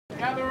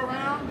Gather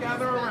around,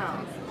 gather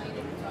around.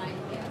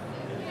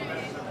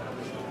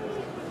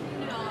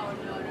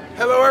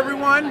 Hello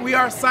everyone, we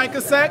are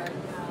PsychSec.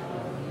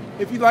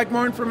 If you'd like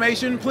more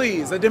information,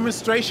 please, a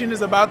demonstration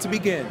is about to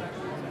begin.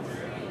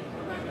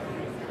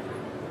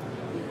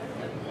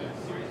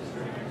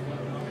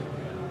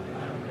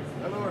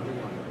 Hello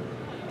everyone.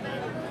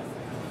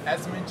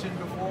 As mentioned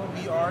before,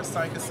 we are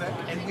PsychSec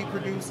and we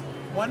produce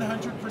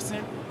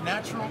 100%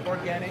 natural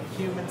organic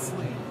human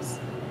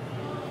sleeves.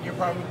 You're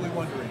probably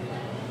wondering,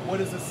 what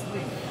is a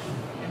sleeve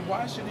and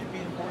why should it be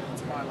important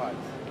to my life?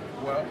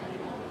 Well,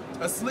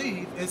 a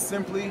sleeve is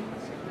simply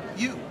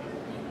you.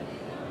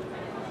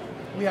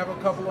 We have a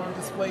couple on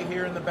display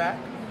here in the back,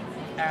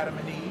 Adam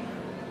and Eve.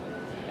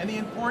 And the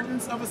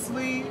importance of a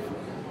sleeve,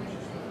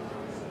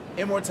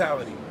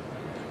 immortality.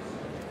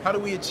 How do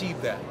we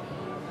achieve that?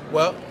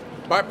 Well,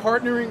 by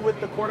partnering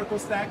with the cortical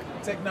stack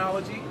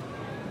technology,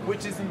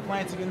 which is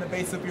implanted in the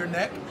base of your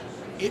neck,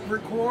 it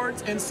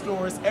records and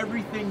stores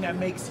everything that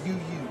makes you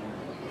you.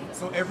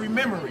 So every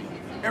memory,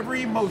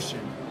 every emotion,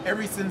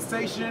 every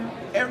sensation,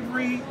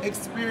 every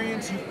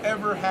experience you've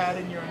ever had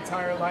in your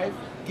entire life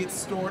gets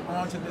stored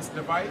onto this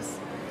device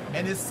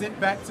and is sent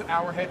back to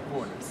our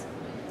headquarters.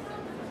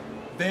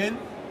 Then,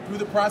 through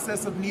the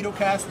process of needle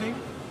casting,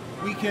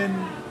 we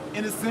can,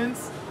 in a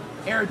sense,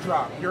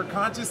 airdrop your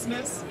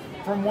consciousness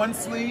from one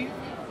sleeve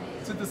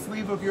to the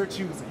sleeve of your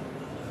choosing.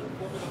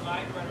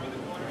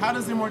 How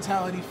does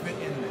immortality fit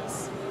in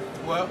this?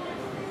 Well,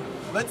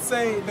 let's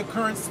say the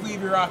current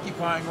sleeve you're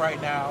occupying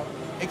right now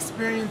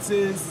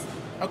experiences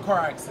a car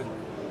accident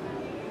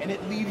and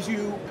it leaves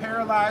you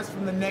paralyzed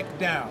from the neck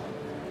down.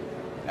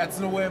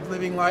 That's no way of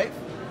living life,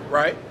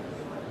 right?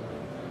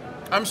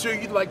 I'm sure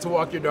you'd like to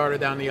walk your daughter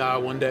down the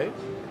aisle one day.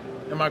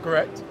 Am I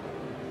correct?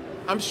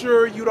 I'm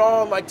sure you'd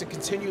all like to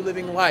continue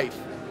living life,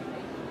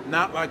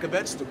 not like a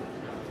vegetable.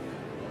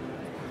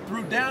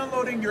 Through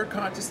downloading your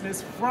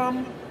consciousness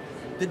from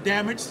the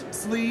damaged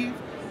sleeve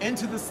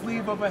into the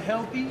sleeve of a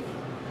healthy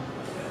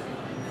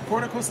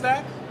cortical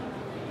stack,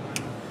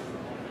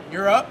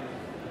 you're up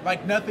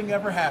like nothing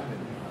ever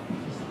happened.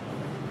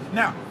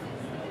 Now,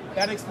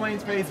 that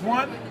explains phase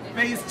one.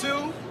 Phase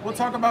two, we'll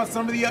talk about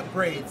some of the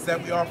upgrades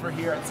that we offer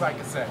here at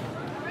PsychSec.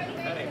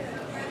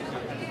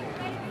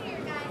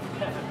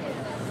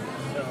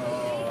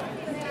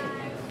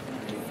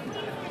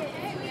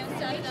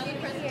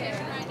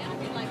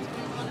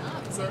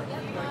 Sir, go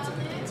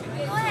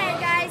ahead,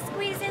 guys.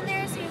 Squeeze in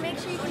there so you make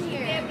sure you can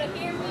hear. Able to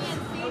hear me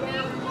and see me.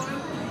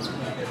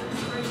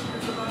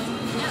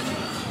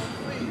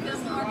 Good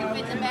morning,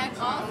 fit the back.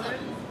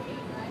 Awesome.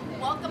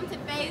 Welcome to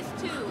phase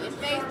two. In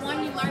phase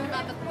one, you learned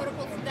about the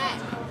cortical stack.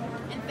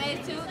 In phase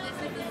two, this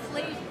is the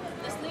sleeve.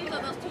 The sleeves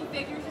of those two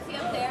figures you see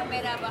up there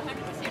made out of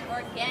 100%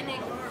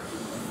 organic.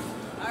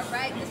 All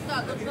right, this is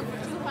our good book for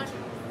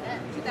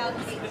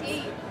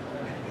 2018.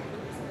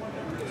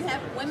 You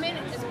have women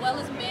as well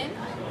as men.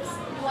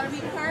 You want to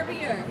be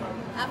curvier,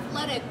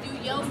 athletic, do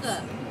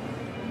yoga,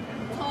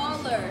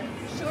 taller,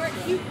 short,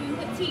 cute, and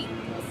petite.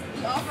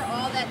 We offer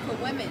all that for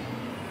women.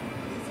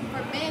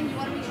 For men, you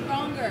want to be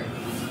stronger,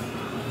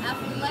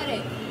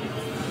 athletic,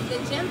 the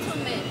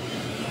gentleman,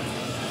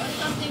 or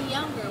something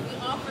younger. We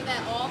offer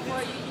that all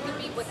for you. You can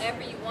be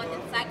whatever you want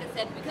in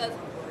PsychSec because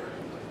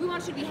we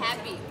want you to be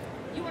happy.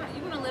 You want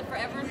to live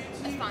forever?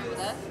 That's fine with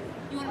us.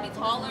 You want to be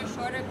taller,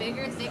 shorter,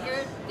 bigger,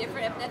 thicker,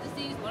 different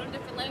ethnicities, learn a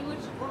different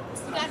language?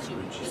 We got you.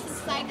 This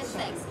is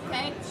PsychSec,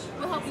 okay?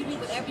 We'll help you be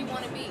whatever you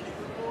want to be.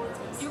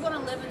 You're going to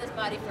live in this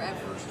body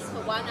forever, so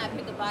why not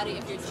pick a body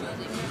if you're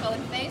choosing? So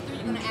in phase three,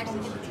 you're going to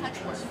actually get the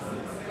touch work,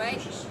 right?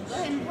 Go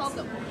ahead and poke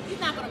him. He's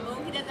not going to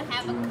move. He doesn't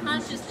have a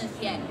consciousness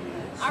yet.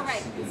 All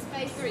right, this is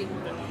phase three.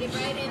 Get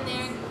right in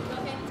there.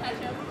 Go ahead and touch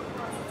him.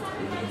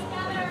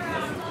 Gather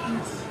around.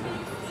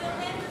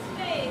 Fill in the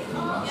space.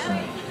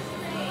 Yep.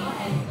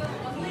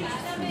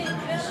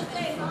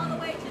 All the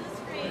way to the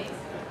screen.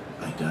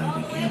 I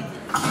died again.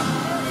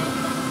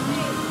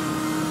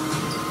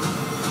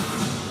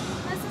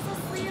 This is a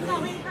sleeve that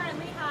we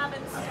currently have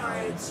in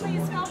storage.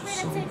 Please feel free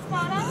to take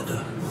photos. If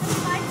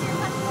you'd like to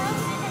come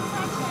close, you can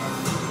touch it.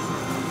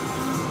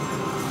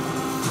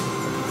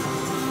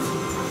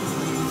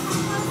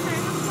 Come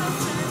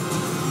closer.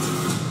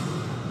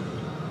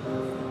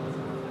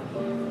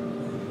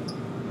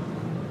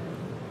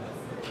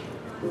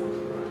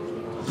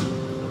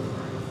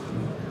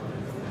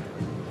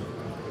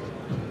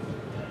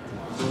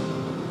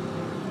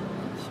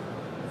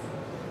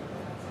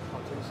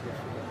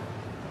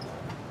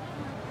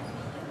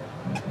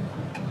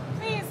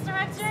 Please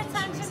direct your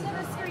attention to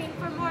the screen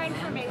for more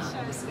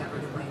information.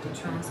 Discovered a way to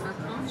transfer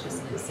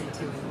consciousness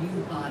into a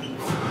new body,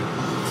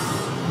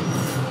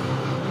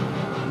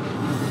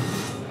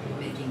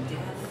 making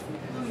death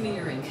a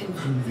mere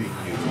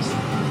inconvenience.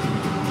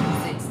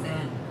 Since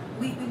then,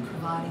 we've been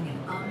providing an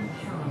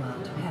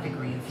unparalleled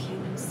pedigree of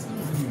human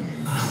sleep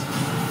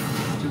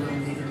to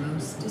only the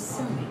most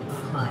discerning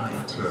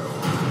clientele.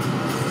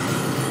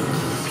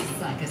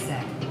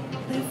 PsychSec,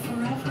 live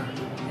forever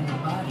in the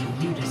body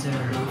you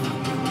deserve.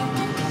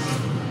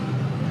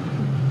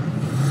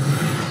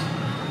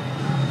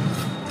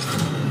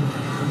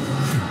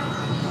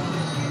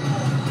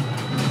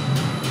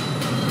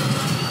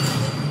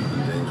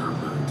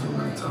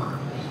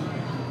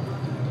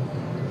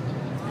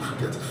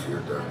 get the fear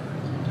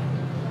done.